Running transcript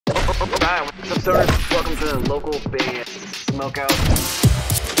Alright, what's up, stoners? Welcome to the local Bay Smokeout.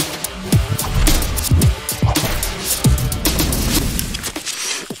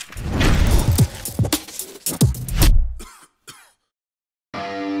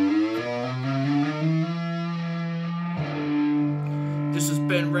 This is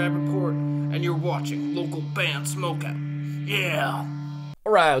Ben Rappaport, and you're watching Local Band Smokeout. Yeah!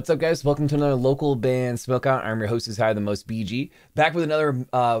 Alright, what's up guys? Welcome to another local band Smokeout. I'm your host who's higher than most BG. Back with another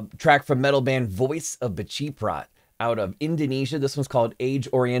track from metal band Voice of Baceprot out of Indonesia. This one's called Age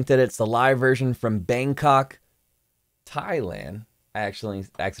Oriented. It's the live version from Bangkok, Thailand. I actually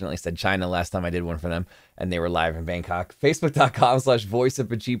accidentally said China last time I did one for them, and they were live in Bangkok. Facebook.com/Voice of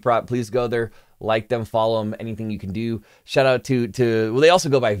Baceprot. Please go there, like them, follow them, anything you can do. Shout out to well, they also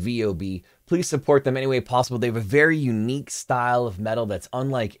go by VOB. Please support them any way possible. They have a very unique style of metal that's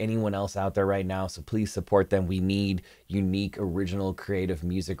unlike anyone else out there right now, so please support them. We need unique, original, creative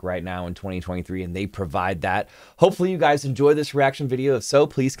music right now in 2023, and they provide that. Hopefully you guys enjoy this reaction video. If so,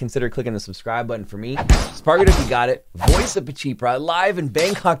 please consider clicking the subscribe button for me. Spark it if you got it. Voice of Baceprot, live in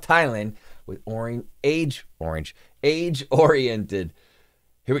Bangkok, Thailand, with Age Oriented.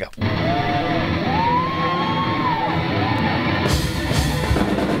 Here we go.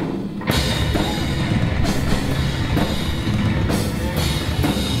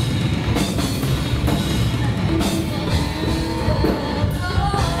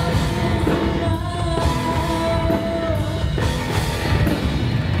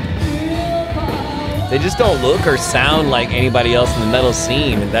 They just don't look or sound like anybody else in the metal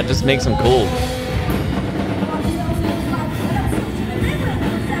scene, and that just makes them cool.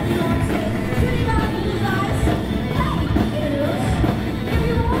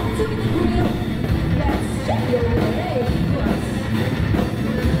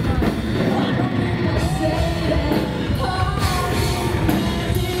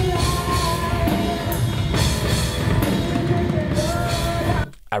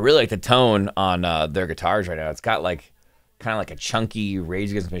 I really like the tone on their guitars right now. It's got like kind of like a chunky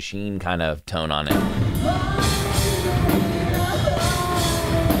Rage Against the Machine kind of tone on it.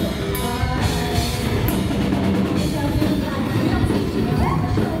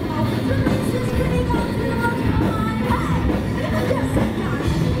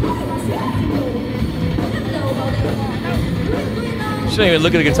 Shouldn't even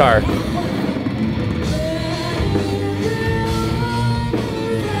look at the guitar.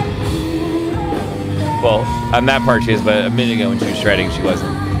 Well, on that part she is, but a minute ago when she was shredding, she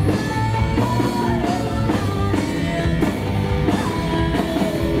wasn't.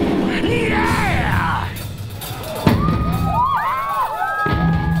 Yeah!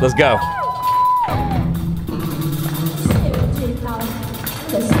 Let's go.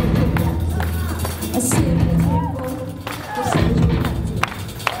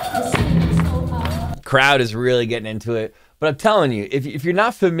 Crowd is really getting into it. But I'm telling you, if you're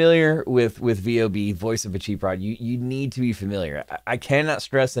not familiar with VOB, Voice of Baceprot, you need to be familiar. I cannot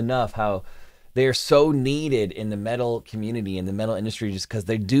stress enough how they are so needed in the metal community, in the metal industry, just because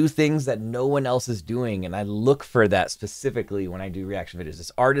they do things that no one else is doing. And I look for that specifically when I do reaction videos.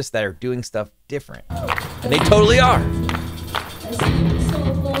 It's artists that are doing stuff different. And they totally are.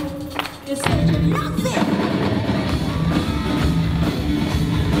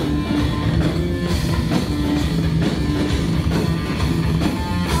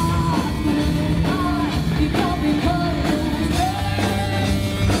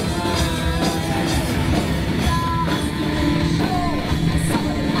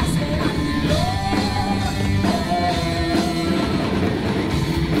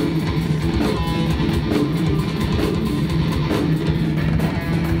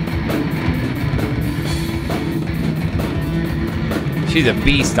 She's a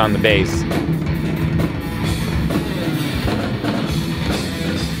beast on the bass.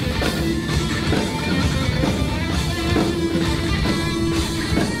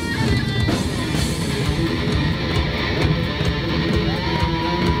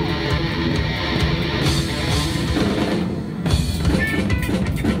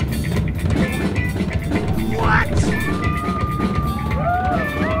 What?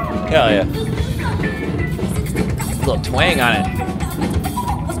 Hell yeah. A little twang on it.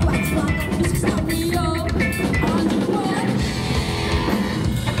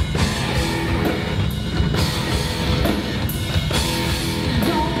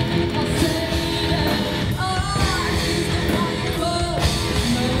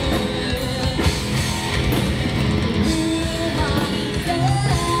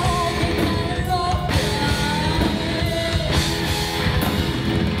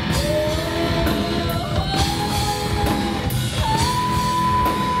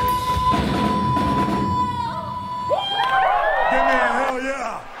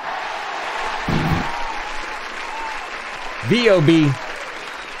 VOB,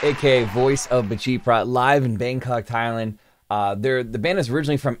 aka Voice of Baceprot, live in Bangkok, Thailand. The band is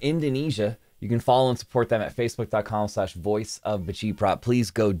originally from Indonesia. You can follow and support them at facebook.com/voiceofbaceprot.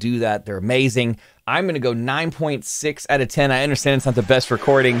 Please go do that. They're amazing. I'm going to go 9.6 out of 10. I understand it's not the best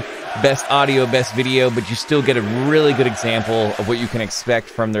recording, best audio, best video, but you still get a really good example of what you can expect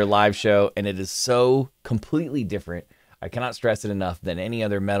from their live show, and it is so completely different. I cannot stress it enough than any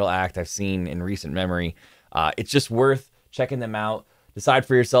other metal act I've seen in recent memory. It's just worth checking them out. Decide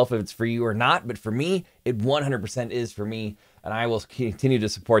for yourself if it's for you or not, but for me, it 100% is for me, and I will continue to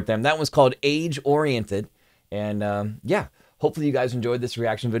support them. That was called Age Oriented, and yeah, hopefully you guys enjoyed this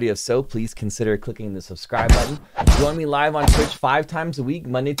reaction video. If so, please consider clicking the subscribe button. Join me live on Twitch 5 times a week,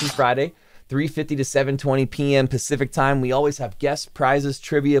 Monday through Friday, 3:50 to 7:20 p.m. Pacific time. We always have guests, prizes,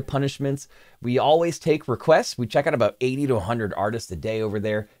 trivia, punishments. We always take requests. We check out about 80 to 100 artists a day over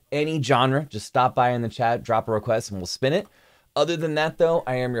there. Any genre, just stop by in the chat, drop a request, and we'll spin it. Other than that, though,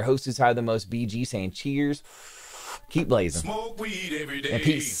 I am your host who's higher than most, BG, saying cheers, keep blazing, Smoke weed every day. and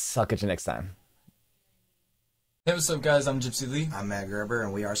peace. I'll catch you next time. Hey, what's up, guys? I'm Gypsy Lee. I'm Matt Gerber,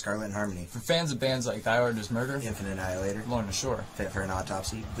 and we are Scarlet and Harmony. For fans of bands like Thy Orders Murder, Infinite Annihilator, Lorna Shore, Fit for an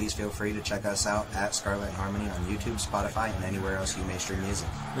Autopsy, please feel free to check us out at Scarlet and Harmony on YouTube, Spotify, and anywhere else you may stream music.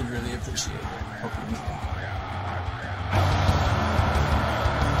 we'd really appreciate it. Hope you meet them.